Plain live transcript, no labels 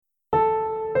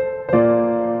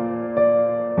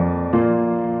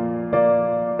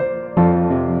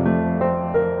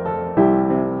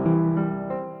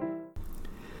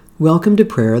Welcome to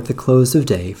prayer at the close of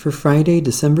day for Friday,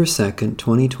 December 2nd,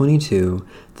 2022,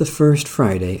 the first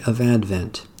Friday of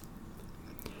Advent.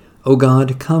 O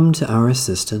God, come to our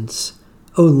assistance.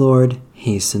 O Lord,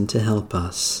 hasten to help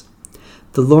us.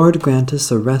 The Lord grant us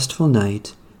a restful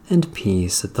night and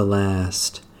peace at the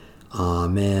last.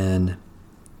 Amen.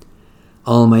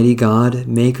 Almighty God,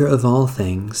 maker of all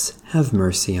things, have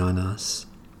mercy on us.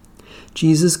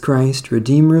 Jesus Christ,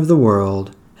 Redeemer of the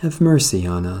world, have mercy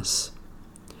on us.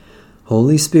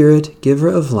 Holy Spirit, giver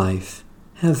of life,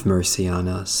 have mercy on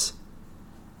us.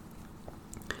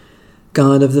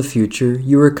 God of the future,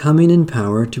 you are coming in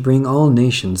power to bring all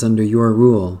nations under your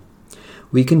rule.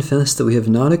 We confess that we have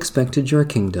not expected your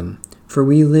kingdom, for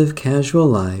we live casual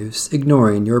lives,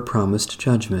 ignoring your promised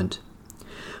judgment.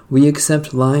 We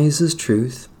accept lies as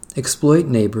truth, exploit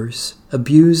neighbors,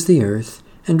 abuse the earth,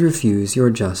 and refuse your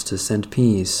justice and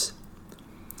peace.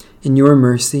 In your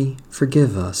mercy,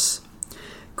 forgive us.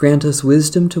 Grant us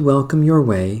wisdom to welcome your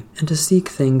way and to seek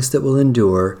things that will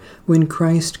endure when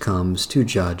Christ comes to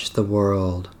judge the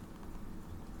world.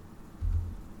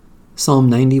 Psalm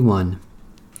 91.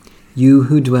 You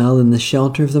who dwell in the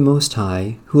shelter of the Most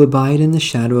High, who abide in the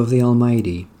shadow of the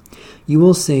Almighty, you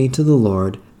will say to the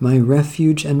Lord, my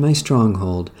refuge and my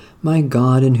stronghold, my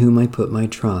God in whom I put my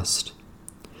trust.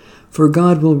 For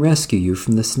God will rescue you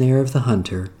from the snare of the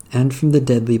hunter and from the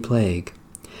deadly plague.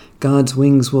 God's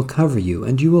wings will cover you,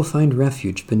 and you will find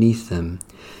refuge beneath them.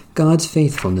 God's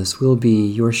faithfulness will be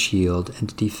your shield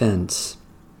and defense.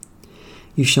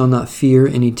 You shall not fear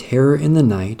any terror in the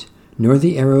night, nor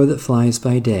the arrow that flies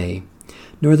by day,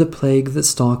 nor the plague that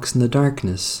stalks in the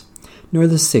darkness, nor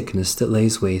the sickness that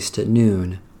lays waste at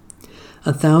noon.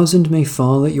 1,000 may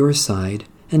fall at your side,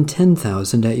 and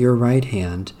 10,000 at your right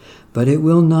hand, but it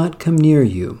will not come near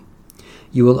you.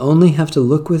 You will only have to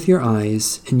look with your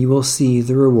eyes, and you will see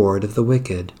the reward of the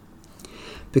wicked.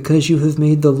 Because you have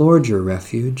made the Lord your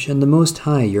refuge, and the Most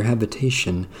High your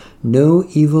habitation, no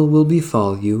evil will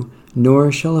befall you,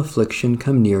 nor shall affliction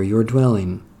come near your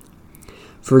dwelling.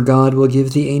 For God will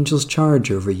give the angels charge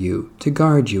over you, to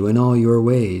guard you in all your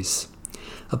ways.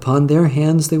 Upon their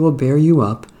hands they will bear you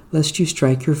up, lest you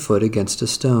strike your foot against a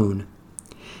stone.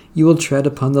 You will tread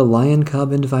upon the lion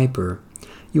cub and viper.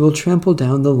 You will trample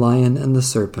down the lion and the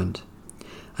serpent.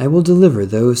 I will deliver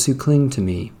those who cling to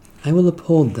me. I will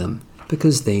uphold them,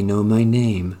 because they know my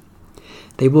name.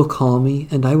 They will call me,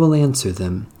 and I will answer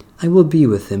them. I will be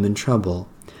with them in trouble.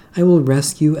 I will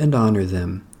rescue and honor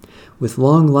them. With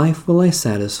long life will I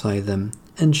satisfy them,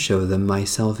 and show them my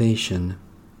salvation.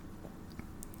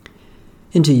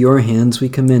 Into your hands we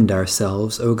commend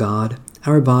ourselves, O God,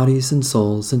 our bodies and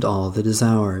souls and all that is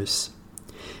ours.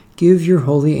 Give your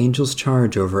holy angels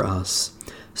charge over us,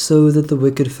 so that the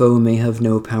wicked foe may have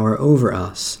no power over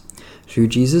us, through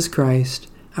Jesus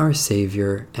Christ, our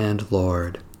Savior and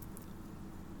Lord.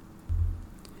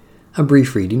 A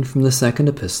brief reading from the second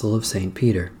epistle of St.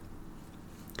 Peter.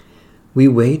 We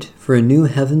wait for a new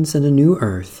heavens and a new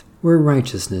earth, where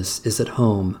righteousness is at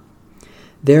home.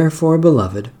 Therefore,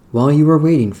 beloved, while you are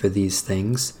waiting for these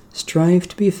things, strive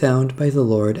to be found by the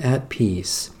Lord at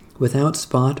peace, without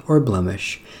spot or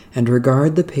blemish, and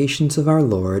regard the patience of our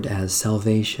Lord as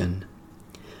salvation.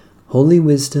 Holy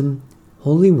wisdom,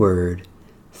 holy word,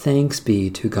 thanks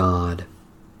be to God.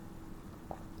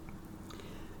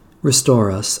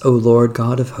 Restore us, O Lord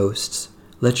God of hosts,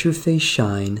 let your face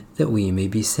shine, that we may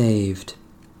be saved.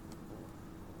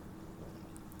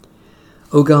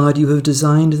 O God, you have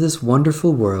designed this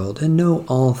wonderful world and know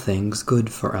all things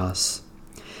good for us.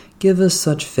 Give us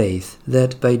such faith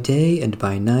that by day and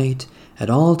by night,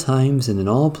 at all times and in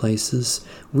all places,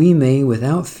 we may,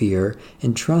 without fear,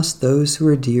 entrust those who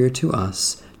are dear to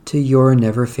us to your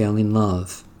never-failing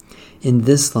love, in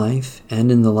this life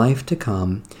and in the life to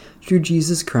come, through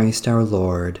Jesus Christ our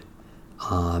Lord.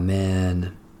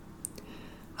 Amen.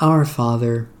 Our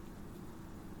Father,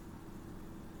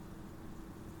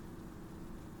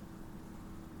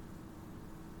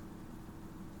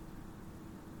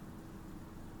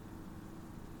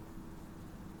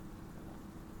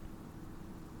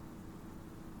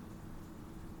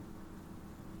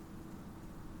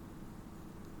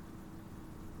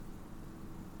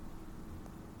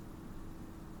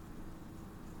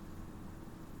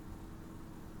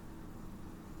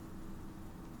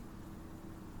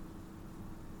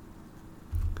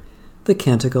 the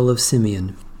Canticle of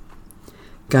Simeon.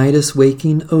 Guide us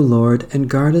waking, O Lord, and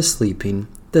guard us sleeping,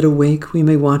 that awake we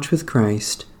may watch with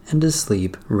Christ, and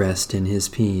asleep rest in his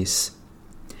peace.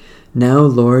 Now,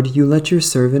 Lord, you let your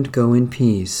servant go in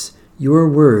peace. Your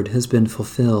word has been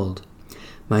fulfilled.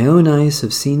 My own eyes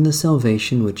have seen the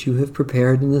salvation which you have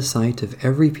prepared in the sight of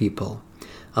every people,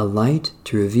 a light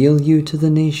to reveal you to the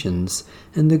nations,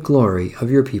 and the glory of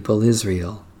your people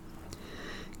Israel.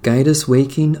 Guide us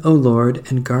waking, O Lord,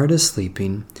 and guard us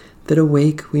sleeping, that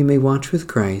awake we may watch with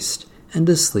Christ, and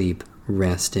asleep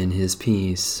rest in his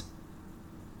peace.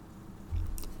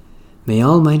 May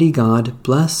Almighty God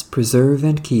bless, preserve,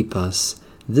 and keep us,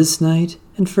 this night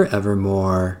and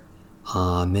forevermore.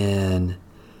 Amen.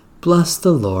 Bless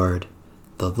the Lord.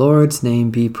 The Lord's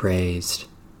name be praised.